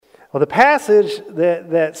Well, the passage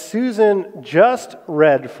that Susan just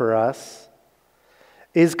read for us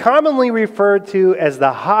is commonly referred to as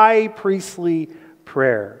the high priestly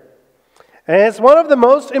prayer. And it's one of the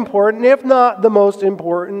most important, if not the most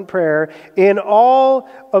important prayer in all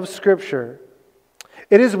of Scripture.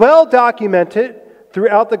 It is well documented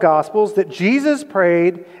throughout the Gospels that Jesus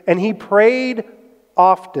prayed, and he prayed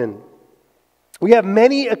often. We have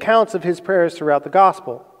many accounts of his prayers throughout the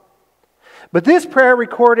Gospel. But this prayer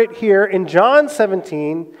recorded here in John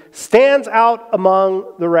 17 stands out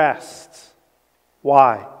among the rest.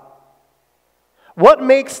 Why? What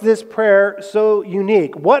makes this prayer so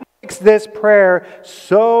unique? What makes this prayer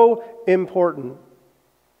so important?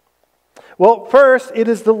 Well, first, it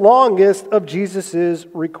is the longest of Jesus'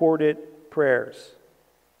 recorded prayers.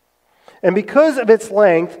 And because of its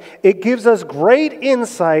length, it gives us great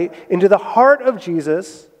insight into the heart of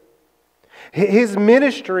Jesus, his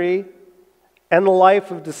ministry, and the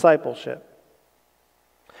life of discipleship.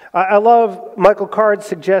 I love Michael Card's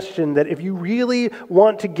suggestion that if you really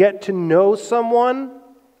want to get to know someone,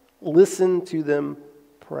 listen to them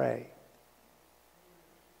pray.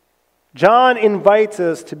 John invites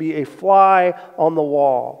us to be a fly on the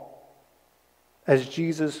wall as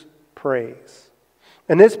Jesus prays.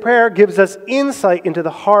 And this prayer gives us insight into the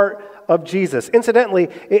heart of Jesus. Incidentally,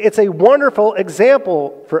 it's a wonderful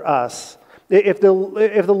example for us. If the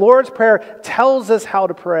Lord's Prayer tells us how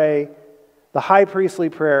to pray, the high priestly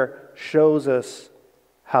prayer shows us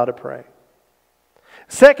how to pray.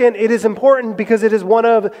 Second, it is important because it is one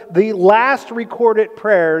of the last recorded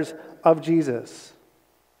prayers of Jesus.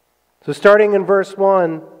 So starting in verse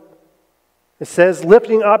 1, it says,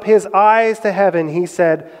 lifting up his eyes to heaven, he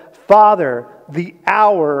said, Father, the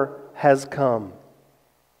hour has come.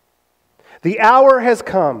 The hour has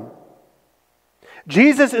come.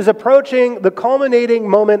 Jesus is approaching the culminating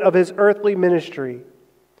moment of his earthly ministry.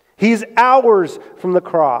 He's hours from the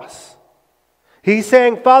cross. He's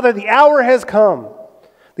saying, Father, the hour has come.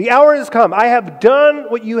 The hour has come. I have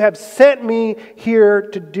done what you have sent me here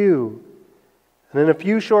to do. And in a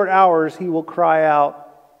few short hours, he will cry out,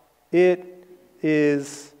 it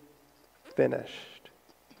is finished.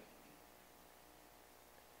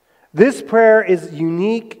 This prayer is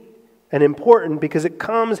unique and important because it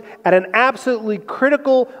comes at an absolutely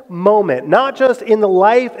critical moment, not just in the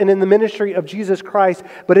life and in the ministry of Jesus Christ,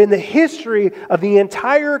 but in the history of the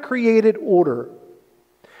entire created order.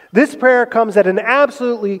 This prayer comes at an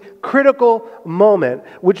absolutely critical moment,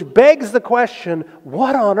 which begs the question,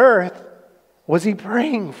 what on earth was he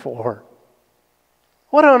praying for?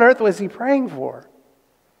 What on earth was he praying for?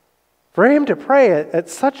 For him to pray at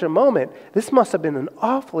such a moment, this must have been an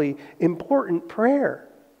awfully important prayer.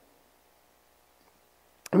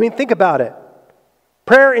 I mean, think about it.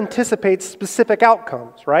 Prayer anticipates specific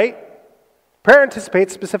outcomes, right? Prayer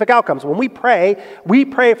anticipates specific outcomes. When we pray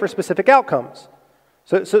for specific outcomes.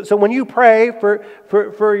 So when you pray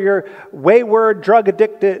for your wayward,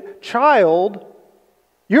 drug-addicted child,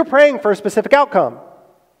 you're praying for a specific outcome.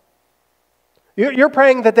 You're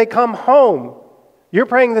praying that they come home. You're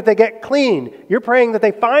praying that they get clean. You're praying that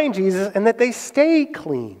they find Jesus and that they stay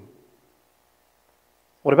clean.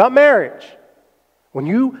 What about marriage? When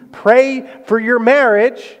you pray for your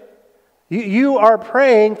marriage, you are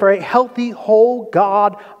praying for a healthy, whole,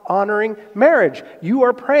 God-honoring marriage. You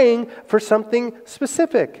are praying for something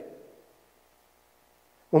specific.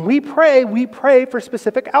 When we pray for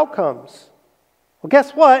specific outcomes. Well,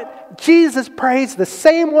 guess what? Jesus prays the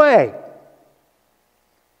same way.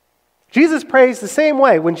 Jesus prays the same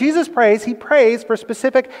way. When Jesus prays, he prays for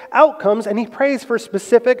specific outcomes and he prays for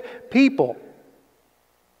specific people.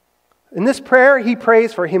 In this prayer, he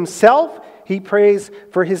prays for himself, he prays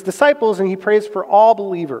for his disciples, and he prays for all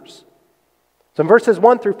believers. So in verses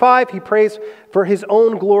 1 through 5, he prays for his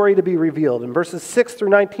own glory to be revealed. In verses 6 through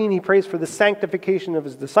 19, he prays for the sanctification of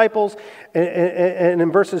his disciples. And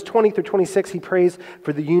in verses 20 through 26, he prays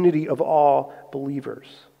for the unity of all believers.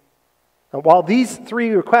 Now, while these three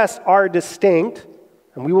requests are distinct,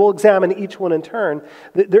 and we will examine each one in turn,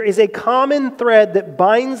 there is a common thread that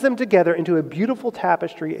binds them together into a beautiful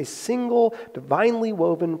tapestry, a single divinely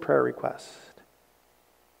woven prayer request.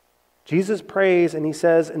 Jesus prays, and he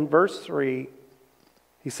says in verse 3,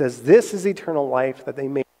 he says, "This is eternal life, that they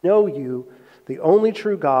may know you, the only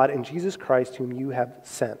true God, and Jesus Christ, whom you have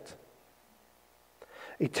sent."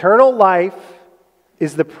 Eternal life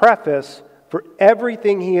is the preface for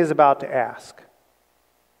everything he is about to ask.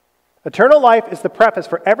 Eternal life is the preface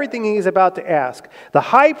for everything he is about to ask. The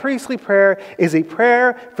high priestly prayer is a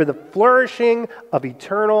prayer for the flourishing of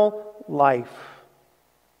eternal life.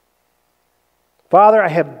 Father, I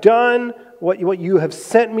have done what you have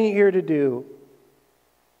sent me here to do.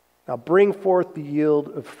 Now bring forth the yield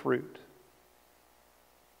of fruit.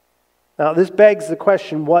 Now this begs the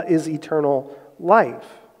question, what is eternal life?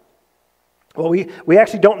 Well, we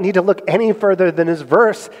actually don't need to look any further than this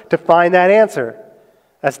verse to find that answer.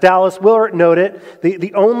 As Dallas Willard noted,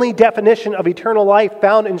 the only definition of eternal life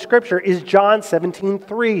found in Scripture is John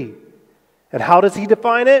 17:3. And how does he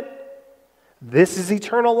define it? This is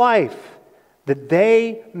eternal life, that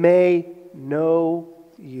they may know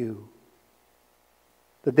you.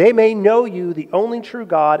 That they may know you, the only true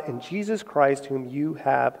God, and Jesus Christ, whom you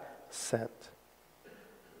have sent.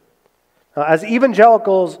 As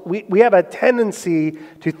evangelicals, we have a tendency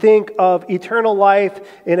to think of eternal life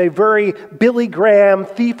in a very Billy Graham,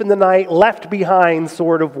 thief in the night, left behind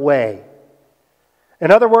sort of way.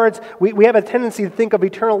 In other words, we have a tendency to think of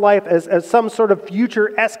eternal life as some sort of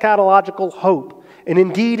future eschatological hope. And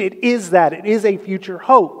indeed, it is that. It is a future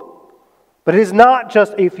hope. But it is not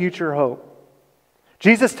just a future hope.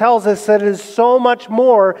 Jesus tells us that it is so much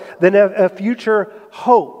more than a future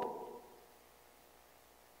hope.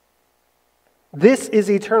 This is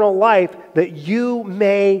eternal life, that you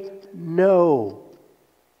may know.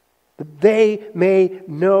 That they may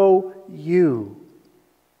know you.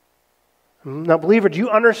 Now, believer, do you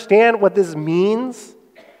understand what this means?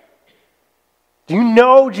 Do you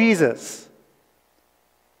know Jesus?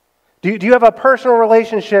 Do you have a personal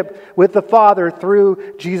relationship with the Father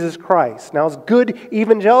through Jesus Christ? Now, as good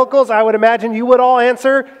evangelicals, I would imagine you would all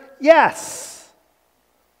answer yes.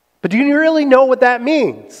 But do you really know what that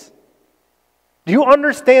means? Do you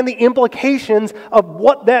understand the implications of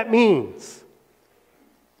what that means?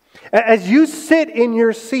 As you sit in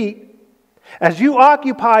your seat, as you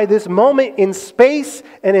occupy this moment in space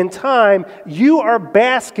and in time, you are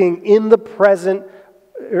basking in the present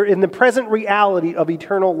reality of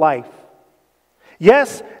eternal life.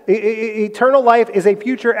 Yes, eternal life is a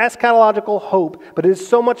future eschatological hope, but it is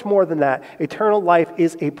so much more than that. Eternal life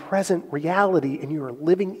is a present reality, and you are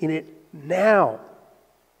living in it now.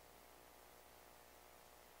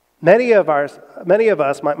 Many of us,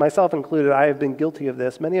 myself included, I have been guilty of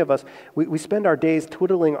this. Many of us, we spend our days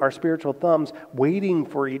twiddling our spiritual thumbs, waiting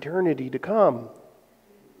for eternity to come.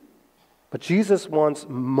 But Jesus wants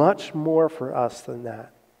much more for us than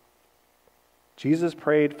that. Jesus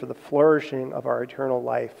prayed for the flourishing of our eternal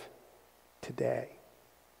life today.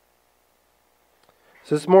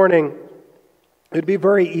 So this morning, it would be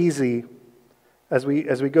very easy, as we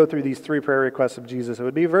go through these three prayer requests of Jesus, it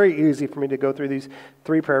would be very easy for me to go through these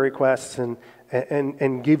three prayer requests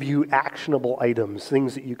and give you actionable items,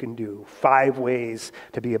 things that you can do, 5 ways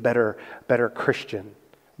to be a better Christian.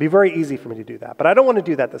 It would be very easy for me to do that. But I don't want to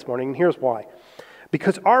do that this morning, and here's why.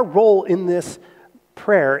 Because our role in this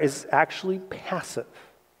prayer is actually passive.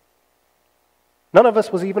 None of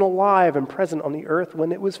us was even alive and present on the earth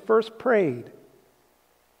when it was first prayed.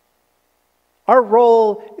 Our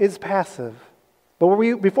role is passive. But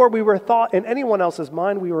before we were thought in anyone else's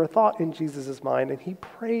mind, we were thought in Jesus' mind, and he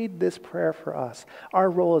prayed this prayer for us. Our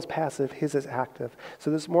role is passive, his is active.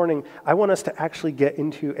 So this morning, I want us to actually get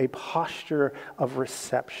into a posture of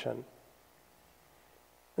reception.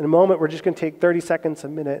 In a moment, we're just going to take 30 seconds, a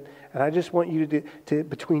minute, and I just want you to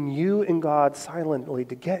between you and God, silently,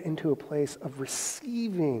 to get into a place of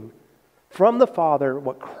receiving from the Father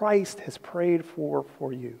what Christ has prayed for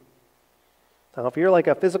you. Now, if you're like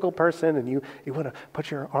a physical person and you want to put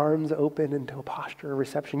your arms open into a posture of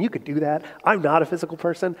reception, you could do that. I'm not a physical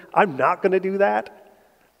person. I'm not going to do that.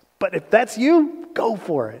 But if that's you, go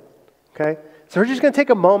for it. Okay? So we're just going to take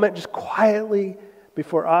a moment just quietly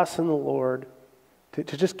before us and the Lord to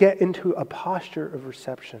just get into a posture of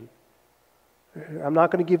reception. I'm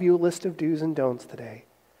not going to give you a list of do's and don'ts today.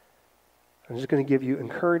 I'm just going to give you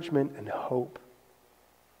encouragement and hope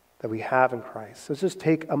that we have in Christ. So let's just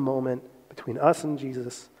take a moment between us and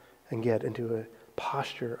Jesus and get into a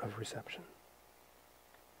posture of reception.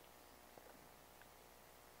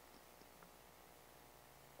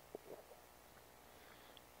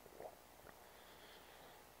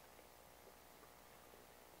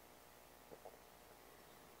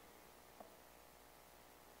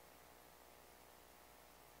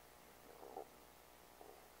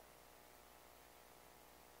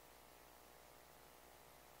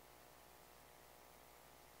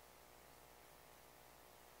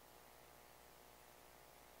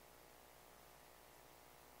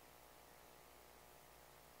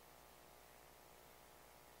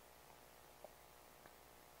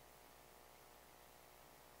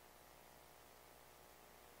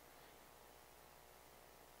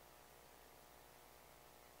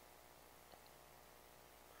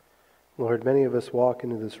 Lord, many of us walk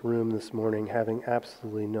into this room this morning having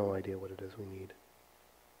absolutely no idea what it is we need.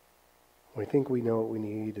 We think we know what we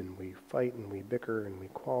need, and we fight, and we bicker, and we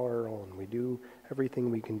quarrel, and we do everything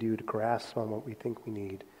we can do to grasp on what we think we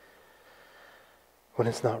need, when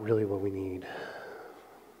it's not really what we need.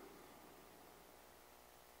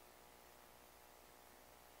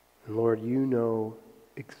 And Lord, you know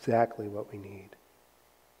exactly what we need.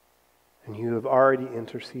 And you have already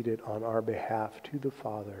interceded on our behalf to the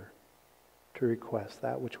Father to request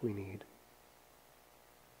that which we need.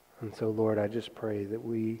 And so, Lord, I just pray that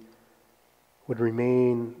we would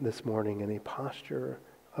remain this morning in a posture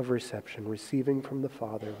of reception, receiving from the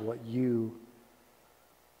Father what you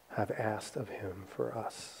have asked of him for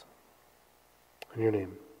us. In your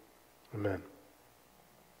name, amen.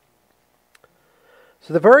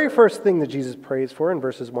 So the very first thing that Jesus prays for in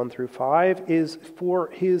verses 1 through 5 is for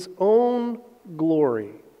his own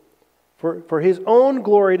glory, for his own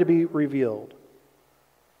glory to be revealed.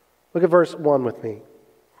 Look at verse 1 with me.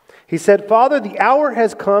 He said, Father, the hour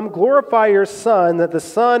has come, glorify your Son, that the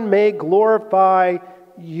Son may glorify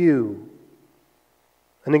you.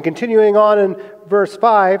 And then continuing on in verse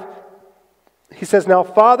 5, he says, Now,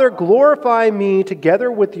 Father, glorify me together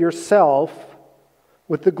with yourself,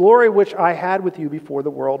 with the glory which I had with you before the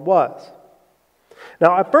world was.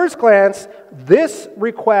 Now, at first glance, this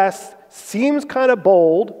request seems kind of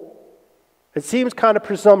bold. It seems kind of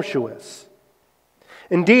presumptuous.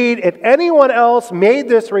 Indeed, if anyone else made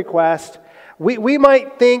this request, we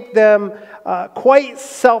might think them quite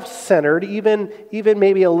self-centered, even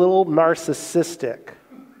maybe a little narcissistic.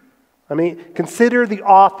 I mean, consider the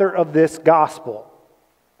author of this gospel,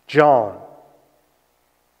 John.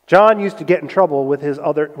 John used to get in trouble with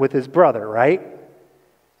his brother, right?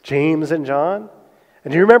 James and John.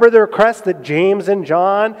 And do you remember the request that James and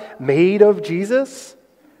John made of Jesus?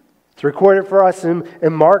 It's recorded for us in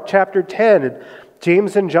Mark chapter 10. And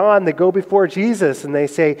James and John, they go before Jesus and they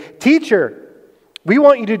say, Teacher, we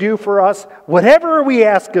want you to do for us whatever we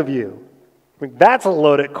ask of you. I mean, that's a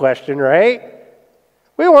loaded question, right?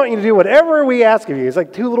 We want you to do whatever we ask of you. It's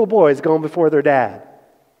like two little boys going before their dad.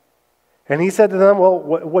 And he said to them, Well,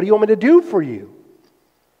 what do you want me to do for you?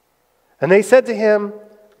 And they said to him,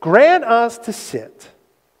 Grant us to sit,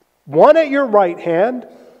 one at your right hand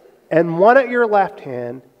and one at your left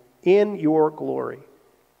hand in your glory.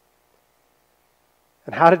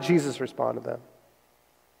 And how did Jesus respond to them?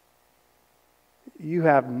 You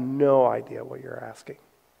have no idea what you're asking.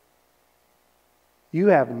 You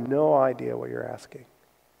have no idea what you're asking.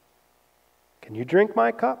 Can you drink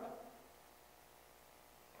my cup?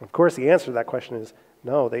 Of course, the answer to that question is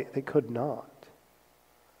no, they could not.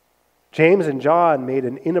 James and John made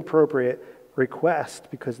an inappropriate request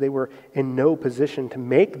because they were in no position to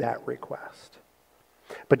make that request.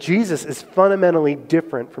 But Jesus is fundamentally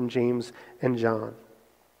different from James and John.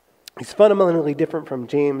 He's fundamentally different from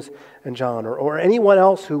James and John or anyone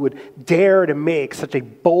else who would dare to make such a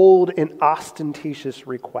bold and ostentatious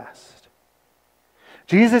request.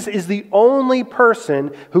 Jesus is the only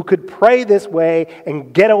person who could pray this way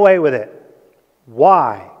and get away with it.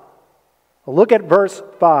 Why? Well, look at verse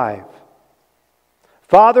 5.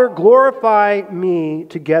 Father, glorify me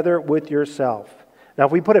together with yourself. Now,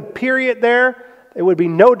 if we put a period there, it would be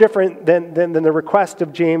no different than the request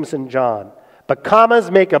of James and John. But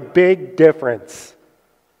commas make a big difference.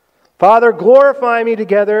 Father, glorify me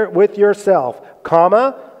together with yourself,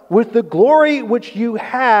 comma, with the glory which you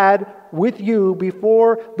had with you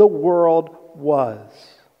before the world was.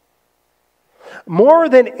 More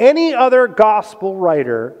than any other gospel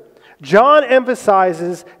writer, John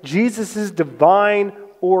emphasizes Jesus' divine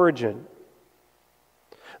origin.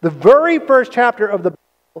 The very first chapter of the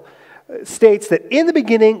Bible states that in the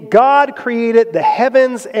beginning, God created the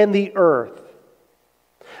heavens and the earth.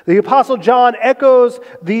 The Apostle John echoes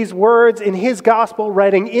these words in his gospel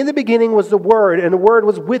writing, in the beginning was the Word, and the Word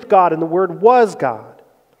was with God, and the Word was God.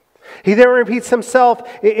 He then repeats himself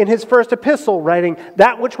in his first epistle, writing,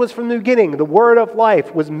 that which was from the beginning, the Word of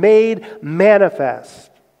life, was made manifest.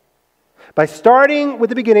 By starting with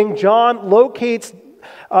the beginning, John locates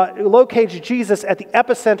Jesus at the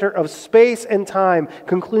epicenter of space and time,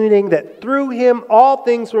 concluding that through him all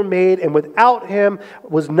things were made, and without him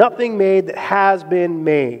was nothing made that has been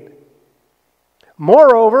made.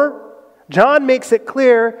 Moreover, John makes it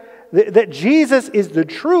clear that Jesus is the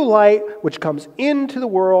true light which comes into the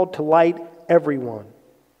world to light everyone.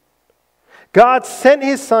 God sent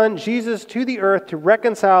his Son, Jesus, to the earth to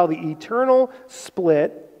reconcile the eternal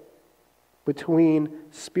split between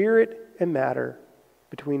spirit and matter,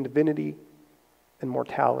 between divinity and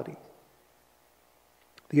mortality.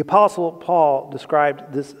 The Apostle Paul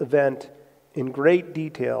described this event in great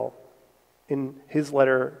detail in his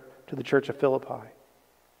letter to the church of Philippi.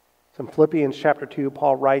 In Philippians chapter 2,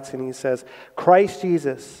 Paul writes and he says, Christ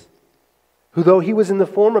Jesus, who though he was in the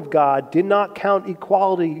form of God, did not count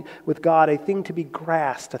equality with God a thing to be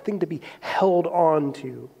grasped, a thing to be held on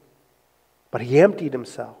to, but he emptied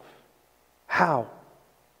himself. How?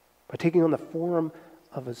 By taking on the form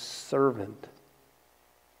of a servant.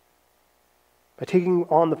 By taking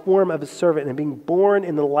on the form of a servant and being born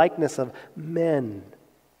in the likeness of men,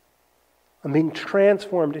 and being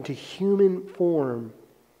transformed into human form,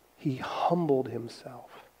 he humbled himself.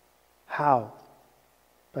 How?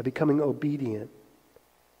 By becoming obedient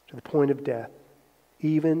to the point of death,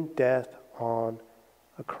 even death on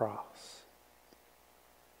a cross.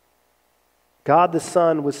 God the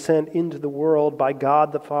Son was sent into the world by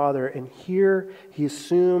God the Father, and here he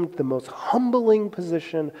assumed the most humbling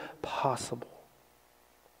position possible.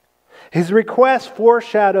 His request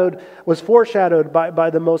was foreshadowed by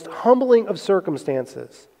the most humbling of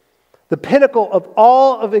circumstances. The pinnacle of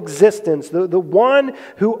all of existence, the one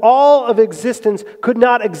who all of existence could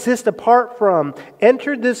not exist apart from,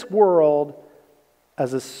 entered this world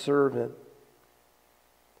as a servant.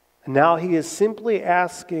 And now he is simply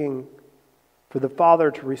asking for the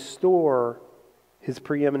Father to restore his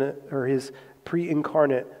preeminent or his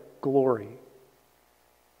pre-incarnate glory.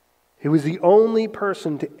 He was the only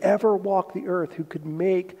person to ever walk the earth who could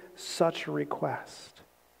make such a request.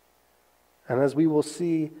 And as we will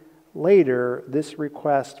see later, this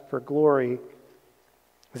request for glory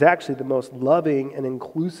is actually the most loving and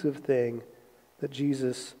inclusive thing that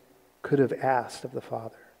Jesus could have asked of the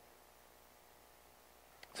Father.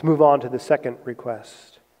 Let's move on to the second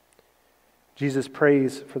request. Jesus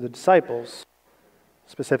prays for the disciples.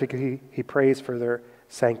 Specifically, he prays for their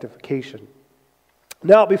sanctification.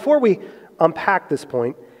 Now, before we unpack this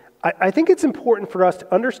point, I think it's important for us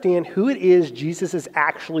to understand who it is Jesus is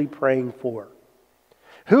actually praying for.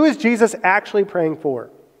 Who is Jesus actually praying for?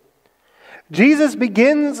 Jesus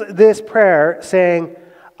begins this prayer saying,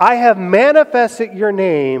 I have manifested your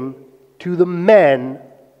name to the men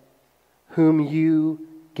whom you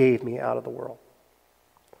gave me out of the world.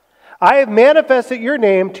 I have manifested your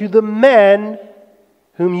name to the men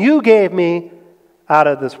whom you gave me out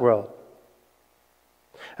of this world.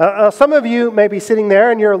 Some of you may be sitting there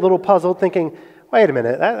and you're a little puzzled thinking, wait a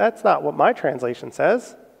minute, that's not what my translation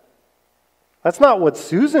says. That's not what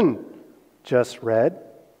Susan just read.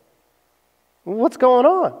 What's going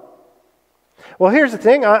on? Well, here's the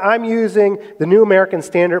thing. I'm using the New American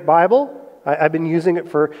Standard Bible. I've been using it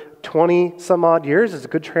for 20 some odd years. It's a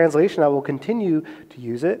good translation. I will continue to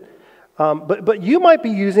use it. But you might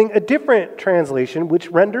be using a different translation which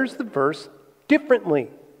renders the verse differently.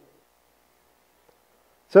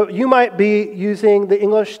 So you might be using the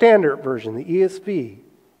English Standard Version, the ESV,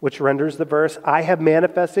 which renders the verse, I have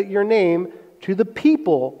manifested your name to the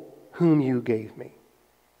people whom you gave me.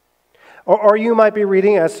 Or you might be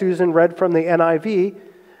reading, as Susan read from the NIV,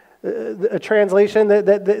 a translation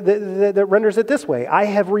that renders it this way, I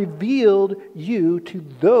have revealed you to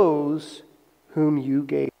those whom you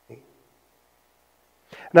gave me.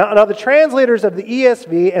 Now, the translators of the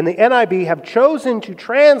ESV and the NIV have chosen to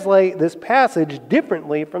translate this passage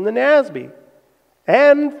differently from the NASB,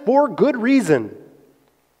 and for good reason.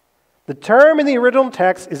 The term in the original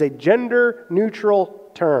text is a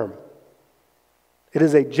gender-neutral term. It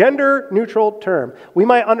is a gender-neutral term. We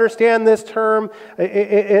might understand this term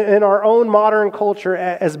in our own modern culture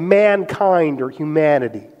as mankind or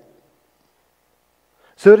humanity.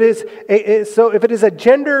 So if it is a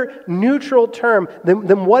gender-neutral term,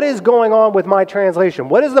 then what is going on with my translation?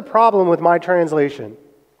 What is the problem with my translation?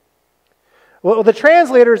 Well, the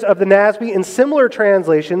translators of the NASB and similar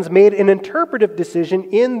translations made an interpretive decision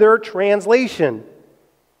in their translation.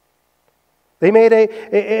 They made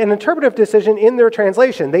an interpretive decision in their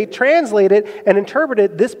translation. They translated and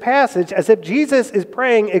interpreted this passage as if Jesus is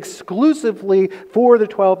praying exclusively for the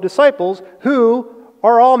 12 disciples, who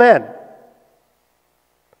are all men.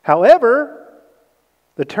 However,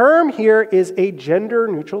 the term here is a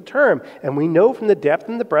gender-neutral term, and we know from the depth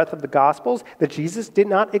and the breadth of the Gospels that Jesus did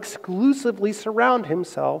not exclusively surround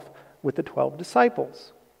himself with the 12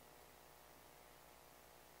 disciples.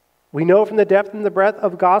 We know from the depth and the breadth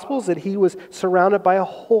of Gospels that he was surrounded by a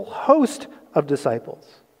whole host of disciples.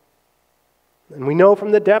 And we know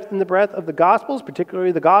from the depth and the breadth of the Gospels,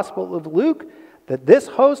 particularly the Gospel of Luke, that this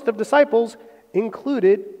host of disciples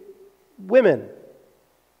included women.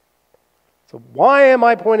 So why am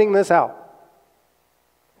I pointing this out?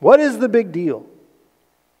 What is the big deal?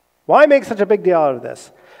 Why make such a big deal out of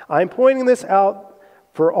this? I'm pointing this out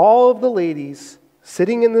for all of the ladies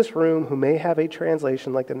sitting in this room who may have a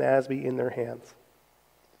translation like the NASB in their hands.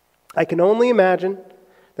 I can only imagine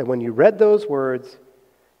that when you read those words,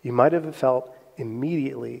 you might have felt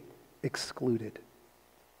immediately excluded.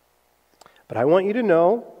 But I want you to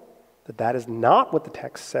know that that is not what the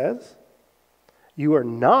text says. You are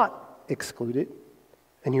not excluded,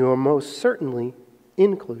 and you are most certainly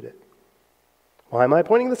included. Why am I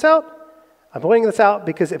pointing this out? I'm pointing this out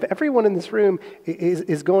because if everyone in this room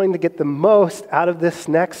is going to get the most out of this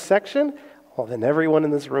next section, well, then everyone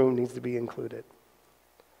in this room needs to be included.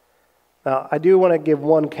 Now, I do want to give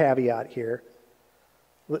one caveat here.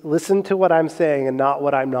 Listen to what I'm saying and not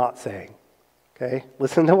what I'm not saying. Okay?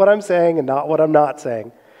 Listen to what I'm saying and not what I'm not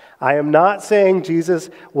saying. I am not saying Jesus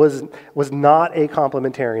was not a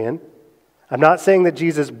complementarian. I'm not saying that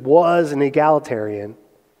Jesus was an egalitarian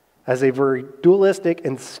as a very dualistic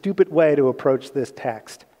and stupid way to approach this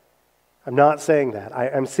text. I'm not saying that.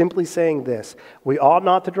 I'm simply saying this. We ought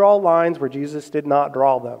not to draw lines where Jesus did not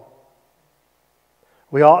draw them.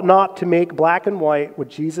 We ought not to make black and white what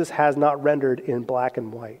Jesus has not rendered in black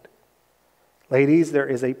and white. Ladies, there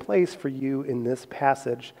is a place for you in this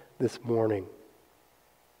passage this morning.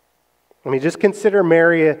 I mean, just consider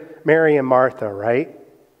Mary and Martha, right?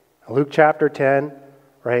 Luke chapter 10,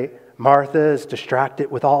 right? Martha is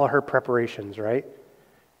distracted with all of her preparations, right?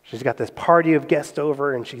 She's got this party of guests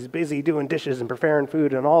over, and she's busy doing dishes and preparing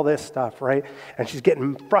food and all this stuff, right? And she's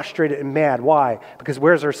getting frustrated and mad. Why? Because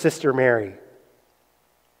where's her sister Mary?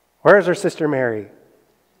 Where's her sister Mary?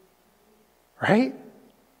 Right?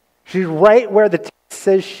 She's right where the text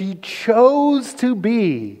says she chose to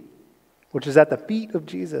be, which is at the feet of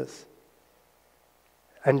Jesus.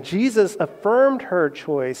 And Jesus affirmed her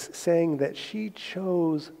choice, saying that she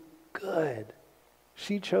chose good.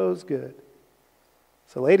 She chose good.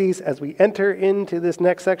 So ladies, as we enter into this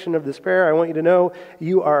next section of this prayer, I want you to know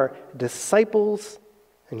you are disciples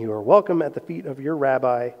and you are welcome at the feet of your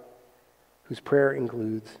rabbi, whose prayer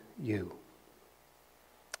includes you.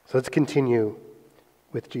 So let's continue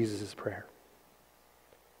with Jesus' prayer.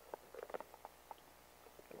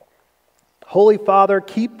 Holy Father,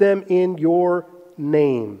 keep them in your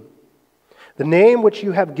name, the name which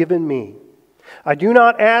you have given me. I do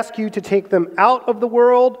not ask you to take them out of the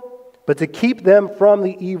world, but to keep them from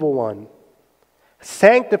the evil one.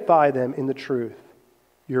 Sanctify them in the truth.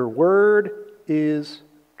 Your word is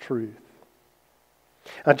truth.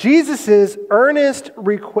 Now, Jesus' earnest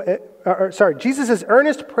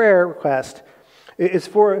prayer request is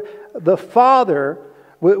for the Father,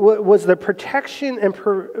 was the protection and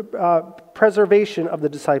preservation of the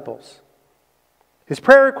disciples. His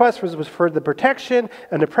prayer request was for the protection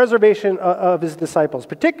and the preservation of his disciples,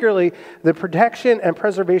 particularly the protection and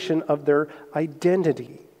preservation of their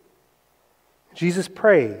identity. Jesus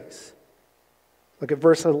prays. Look at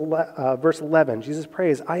verse 11. Jesus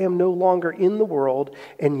prays, I am no longer in the world,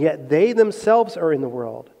 and yet they themselves are in the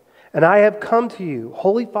world. And I have come to you,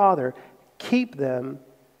 Holy Father, keep them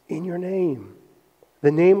in your name,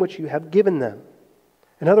 the name which you have given them.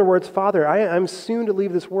 In other words, Father, I'm soon to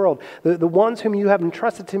leave this world. The ones whom you have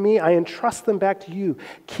entrusted to me, I entrust them back to you.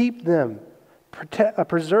 Keep them,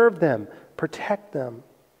 preserve them, protect them.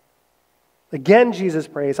 Again, Jesus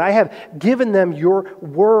prays, I have given them your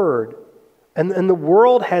word, and the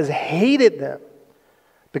world has hated them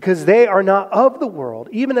because they are not of the world,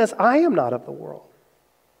 even as I am not of the world.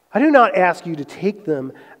 I do not ask you to take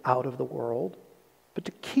them out of the world, but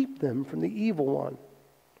to keep them from the evil one.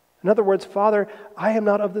 In other words, Father, I am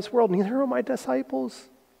not of this world. Neither are my disciples.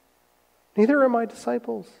 Neither are my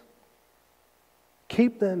disciples.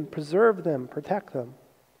 Keep them, preserve them, protect them.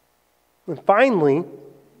 And finally,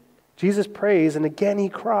 Jesus prays, and again he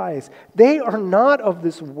cries, they are not of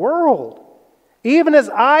this world, even as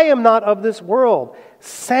I am not of this world.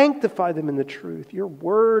 Sanctify them in the truth. Your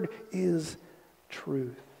word is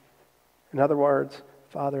truth. In other words,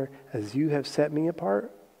 Father, as you have set me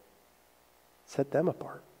apart, set them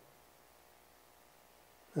apart.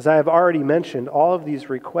 As I have already mentioned, all of these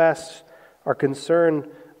requests are concerned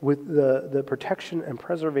with the protection and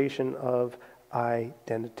preservation of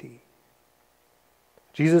identity.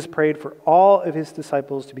 Jesus prayed for all of his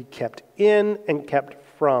disciples to be kept in and kept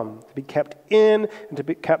from. To be kept in and to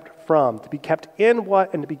be kept from. To be kept in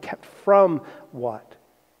what and to be kept from what?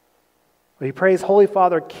 Well, he prays, Holy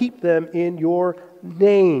Father, keep them in your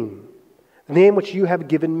name, the name which you have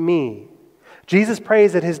given me. Jesus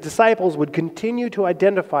prays that his disciples would continue to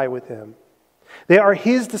identify with him. They are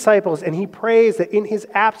his disciples, and he prays that in his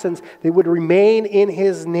absence they would remain in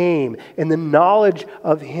his name, in the knowledge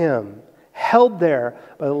of him, held there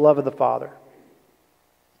by the love of the Father.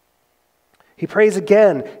 He prays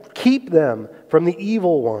again, keep them from the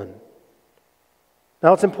evil one.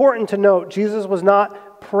 Now it's important to note, Jesus was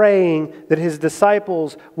not praying that his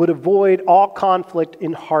disciples would avoid all conflict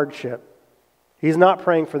and hardship. He's not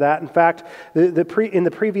praying for that. In fact, in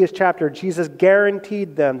the previous chapter, Jesus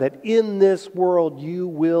guaranteed them that in this world you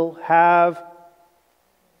will have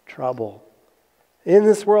trouble. In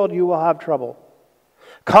this world you will have trouble.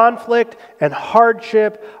 Conflict and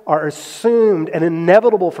hardship are assumed and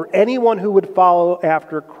inevitable for anyone who would follow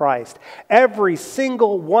after Christ. Every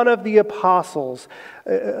single one of the apostles,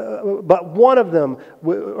 every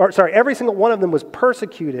single one of them was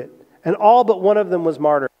persecuted, and all but one of them was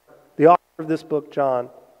martyred. The author of this book, John,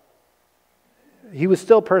 he was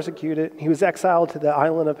still persecuted. He was exiled to the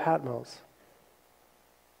island of Patmos.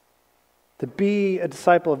 To be a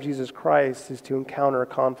disciple of Jesus Christ is to encounter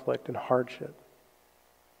conflict and hardship.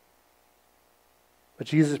 But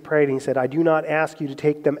Jesus prayed and he said, I do not ask you to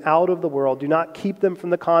take them out of the world. Do not keep them from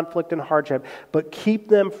the conflict and hardship, but keep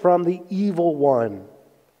them from the evil one.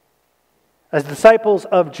 As disciples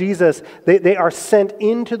of Jesus, they are sent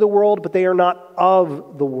into the world, but they are not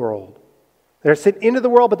of the world. They're sent into the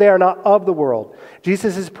world, but they are not of the world.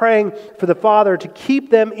 Jesus is praying for the Father to keep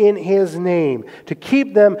them in His name, to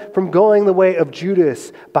keep them from going the way of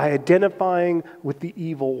Judas by identifying with the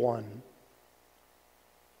evil one.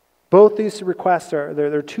 Both these requests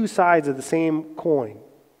they're two sides of the same coin.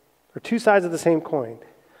 They're two sides of the same coin.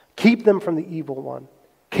 Keep them from the evil one.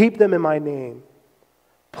 Keep them in my name.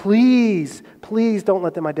 Please, please don't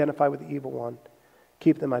let them identify with the evil one.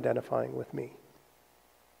 Keep them identifying with me.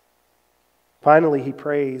 Finally, he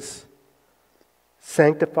prays,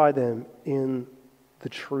 sanctify them in the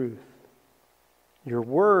truth. Your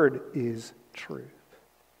word is truth.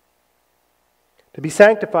 To be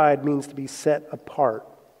sanctified means to be set apart.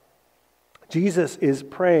 Jesus is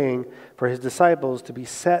praying for his disciples to be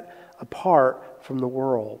set apart from the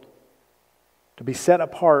world, to be set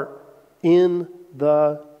apart in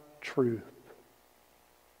the truth.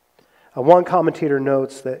 One commentator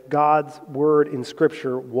notes that God's word in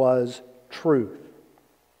Scripture was truth.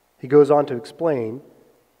 He goes on to explain,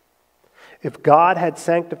 if God had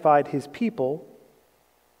sanctified his people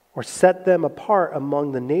or set them apart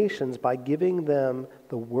among the nations by giving them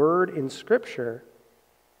the word in Scripture,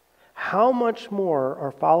 how much more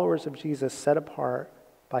are followers of Jesus set apart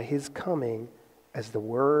by his coming as the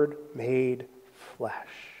Word made flesh?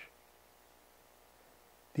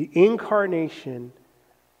 The incarnation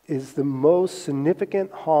is the most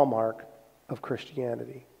significant hallmark of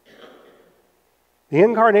Christianity. The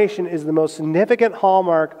incarnation is the most significant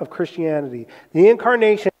hallmark of Christianity. The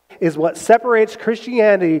incarnation is what separates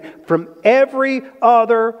Christianity from every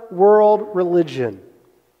other world religion.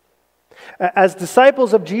 As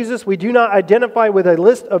disciples of Jesus, we do not identify with a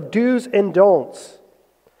list of do's and don'ts.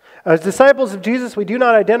 As disciples of Jesus, we do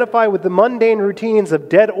not identify with the mundane routines of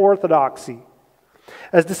dead orthodoxy.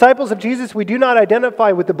 As disciples of Jesus, we do not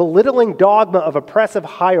identify with the belittling dogma of oppressive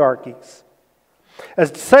hierarchies.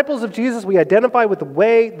 As disciples of Jesus, we identify with the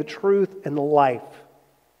way, the truth, and the life.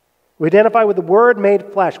 We identify with the Word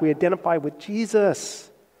made flesh. We identify with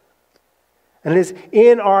Jesus. And it is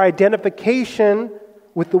in our identification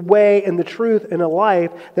with the way and the truth and the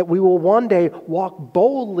life that we will one day walk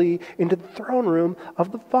boldly into the throne room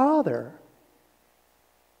of the Father.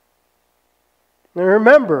 Now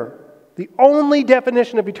remember, the only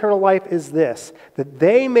definition of eternal life is this, that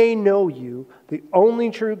they may know you, the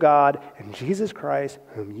only true God, and Jesus Christ,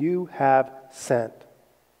 whom you have sent.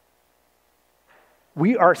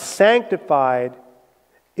 We are sanctified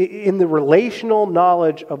in the relational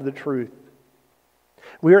knowledge of the truth.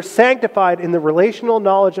 We are sanctified in the relational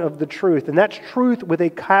knowledge of the truth, and that's truth with a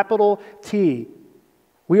capital T.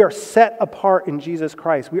 We are set apart in Jesus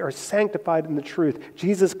Christ. We are sanctified in the truth.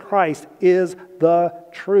 Jesus Christ is the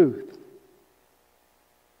truth.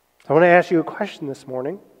 I want to ask you a question this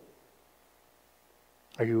morning.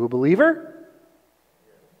 Are you a believer?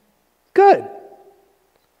 Good.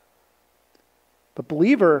 But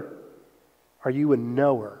believer, are you a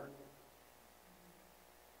knower?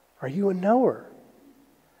 Are you a knower?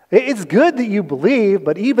 It's good that you believe,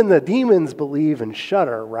 but even the demons believe and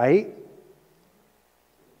shudder, right?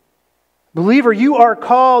 Believer, you are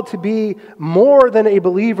called to be more than a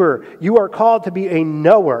believer. You are called to be a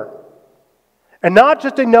knower. And not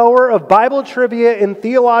just a knower of Bible trivia and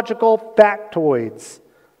theological factoids.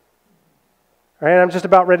 All right, I'm just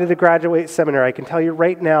about ready to graduate seminary. I can tell you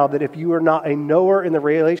right now that if you are not a knower in the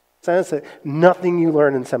relational sense, that nothing you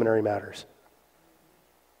learn in seminary matters.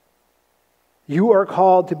 You are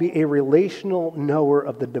called to be a relational knower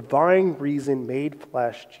of the divine reason made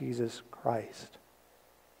flesh, Jesus Christ.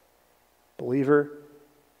 Believer,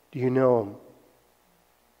 do you know him?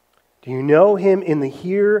 Do you know him in the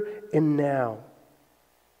here and now?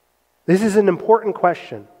 This is an important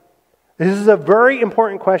question. This is a very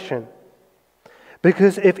important question.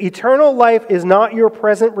 Because if eternal life is not your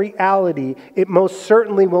present reality, it most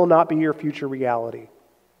certainly will not be your future reality.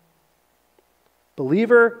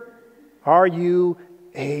 Believer, are you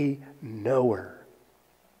a knower?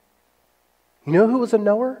 You know who was a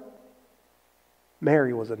knower?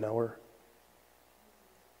 Mary was a knower.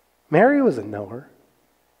 Mary was a knower.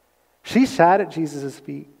 She sat at Jesus'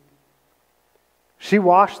 feet. She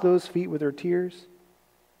washed those feet with her tears.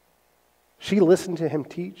 She listened to him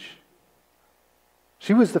teach.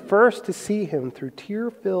 She was the first to see him through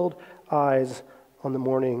tear-filled eyes on the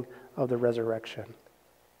morning of the resurrection.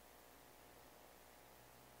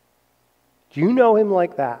 Do you know him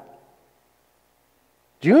like that?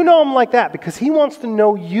 Do you know him like that? Because he wants to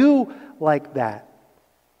know you like that.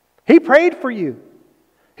 He prayed for you.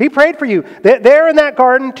 He prayed for you. There in that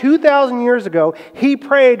garden 2,000 years ago, he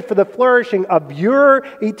prayed for the flourishing of your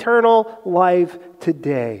eternal life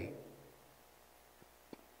today.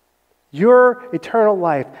 Your eternal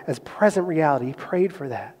life as present reality. He prayed for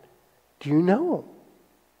that. Do you know him?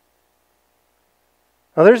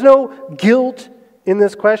 Now, there's no guilt in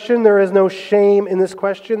this question. There is no shame in this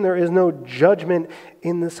question. There is no judgment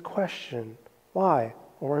in this question. Why?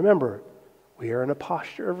 Well, remember, we are in a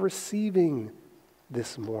posture of receiving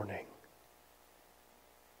this morning.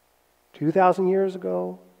 2,000 years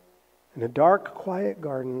ago, in a dark, quiet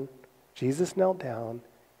garden, Jesus knelt down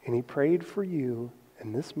and he prayed for you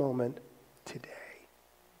in this moment today.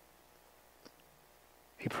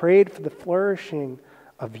 He prayed for the flourishing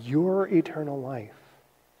of your eternal life.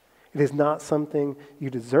 It is not something you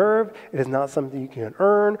deserve. It is not something you can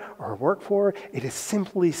earn or work for. It is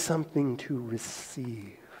simply something to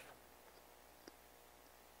receive.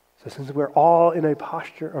 So since we're all in a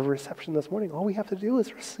posture of reception this morning, all we have to do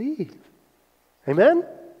is receive. Amen?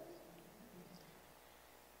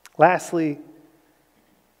 Lastly,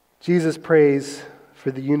 Jesus prays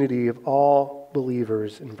for the unity of all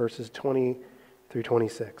believers in verses 20 through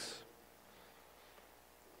 26.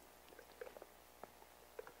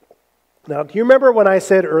 Now, do you remember when I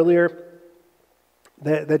said earlier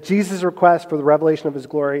that Jesus' request for the revelation of his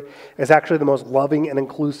glory is actually the most loving and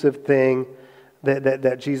inclusive thing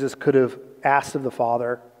that Jesus could have asked of the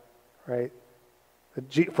Father, right?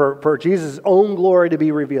 For Jesus' own glory to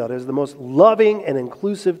be revealed. It is the most loving and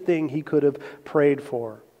inclusive thing he could have prayed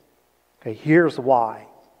for. Okay, here's why.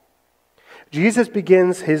 Jesus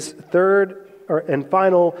begins his third and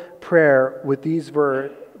final prayer with these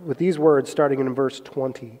words starting in verse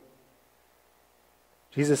 20.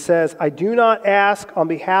 Jesus says, I do not ask on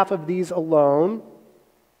behalf of these alone.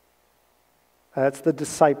 That's the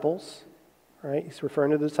disciples. Right? He's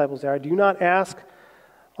referring to the disciples there. I do not ask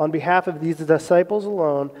on behalf of these disciples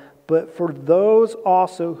alone, but for those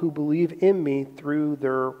also who believe in me through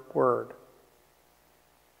their word.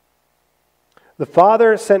 The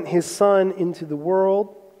Father sent his Son into the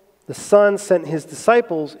world. The Son sent his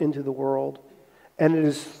disciples into the world. And it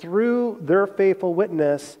is through their faithful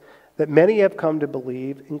witness that many have come to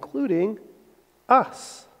believe, including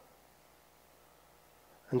us.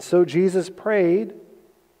 And so Jesus prayed,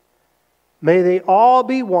 may they all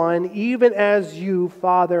be one, even as you,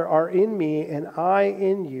 Father, are in me and I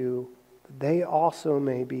in you, that they also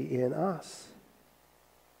may be in us,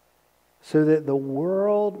 so that the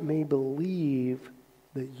world may believe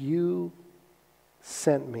that you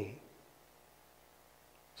sent me.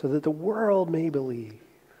 So that the world may believe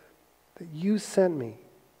that you sent me.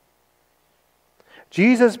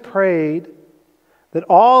 Jesus prayed that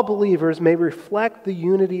all believers may reflect the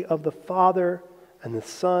unity of the Father and the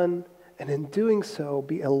Son, and in doing so,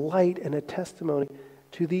 be a light and a testimony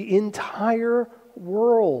to the entire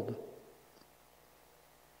world.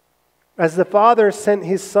 As the Father sent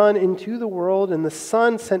his Son into the world and the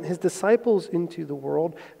Son sent his disciples into the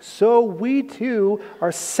world, so we too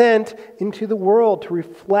are sent into the world to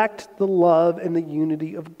reflect the love and the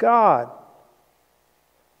unity of God.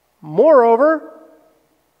 Moreover,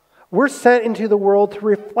 we're sent into the world to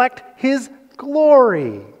reflect his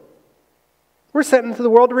glory. We're sent into the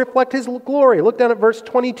world to reflect his glory. Look down at verse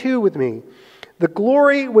 22 with me. The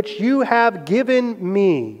glory which you have given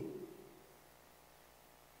me,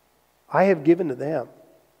 I have given to them.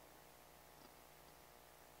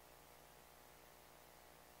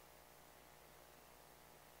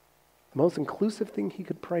 The most inclusive thing he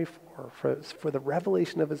could pray for the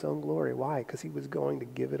revelation of his own glory. Why? Because he was going to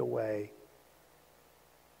give it away.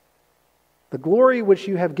 The glory which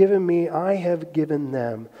you have given me, I have given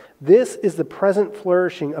them. This is the present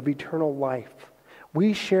flourishing of eternal life.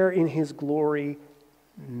 We share in his glory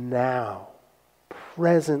now,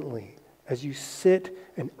 presently. As you sit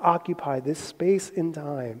and occupy this space in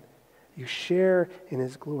time, you share in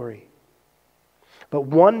his glory. But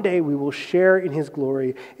one day we will share in his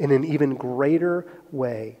glory in an even greater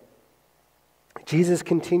way. Jesus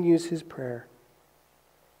continues his prayer.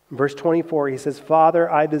 In verse 24, he says, Father,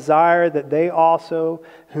 I desire that they also,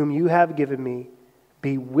 whom you have given me,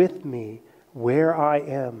 be with me where I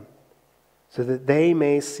am, so that they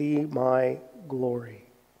may see my glory.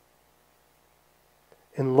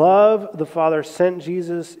 In love, the Father sent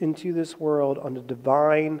Jesus into this world on a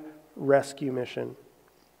divine rescue mission.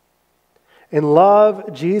 In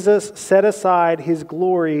love, Jesus set aside his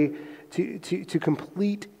glory to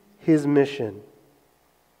complete his mission.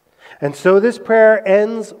 And so this prayer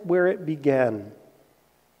ends where it began.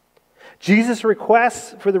 Jesus'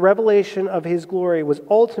 request for the revelation of his glory was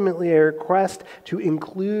ultimately a request to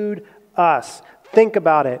include us. Think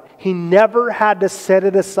about it. He never had to set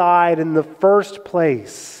it aside in the first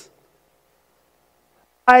place.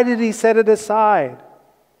 Why did he set it aside?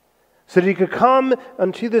 So that he could come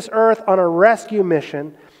unto this earth on a rescue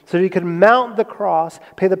mission, so that he could mount the cross,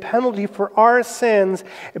 pay the penalty for our sins,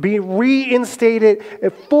 be reinstated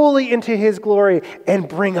fully into his glory, and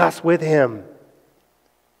bring us with him.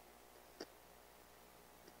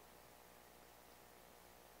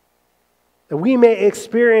 That we may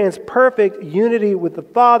experience perfect unity with the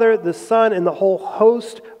Father, the Son, and the whole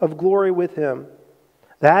host of glory with him.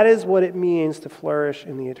 That is what it means to flourish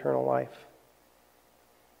in the eternal life.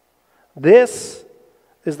 This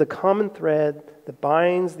is the common thread that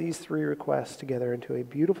binds these three requests together into a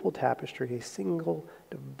beautiful tapestry, a single,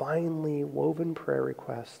 divinely woven prayer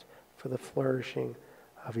request for the flourishing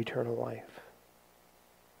of eternal life.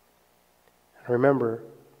 And remember,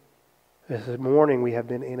 this morning we have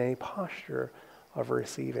been in a posture of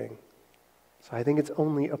receiving. So I think it's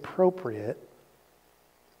only appropriate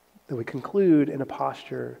that we conclude in a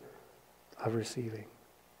posture of receiving.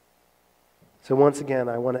 So once again,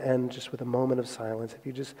 I want to end just with a moment of silence. If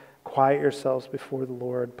you just quiet yourselves before the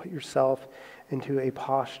Lord, put yourself into a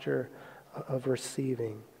posture of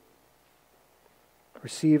receiving.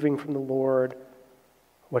 Receiving from the Lord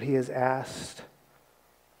what he has asked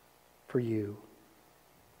for you.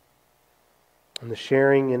 And the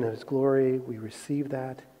sharing in his glory, we receive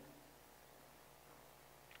that.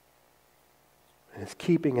 And his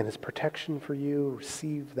keeping and his protection for you,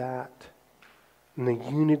 receive that. And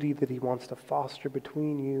the unity that he wants to foster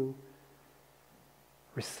between you,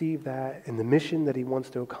 receive that. And the mission that he wants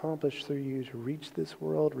to accomplish through you to reach this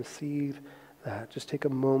world, receive that. Just take a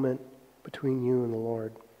moment between you and the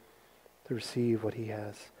Lord to receive what he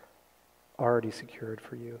has already secured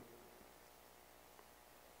for you.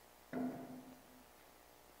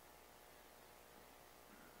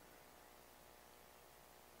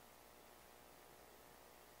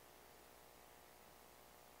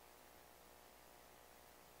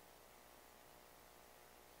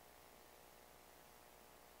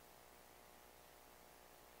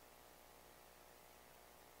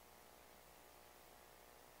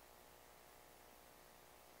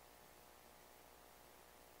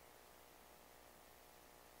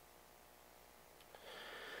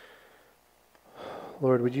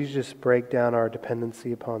 Lord, would you just break down our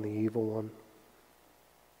dependency upon the evil one?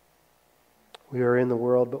 We are in the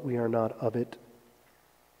world, but we are not of it.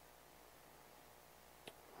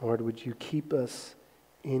 Lord, would you keep us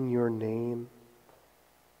in your name?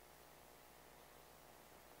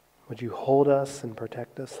 Would you hold us and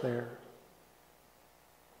protect us there?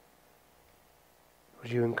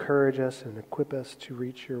 Would you encourage us and equip us to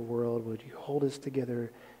reach your world? Would you hold us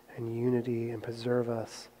together in unity and preserve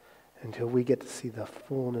us until we get to see the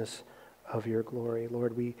fullness of your glory?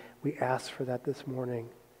 Lord, we ask for that this morning.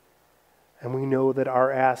 And we know that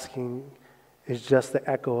our asking is just the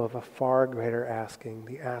echo of a far greater asking,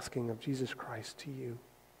 the asking of Jesus Christ to you.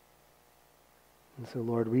 And so,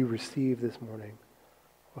 Lord, we receive this morning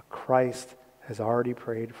what Christ has already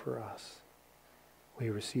prayed for us. We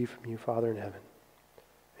receive from you, Father in heaven.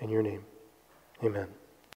 In your name, amen.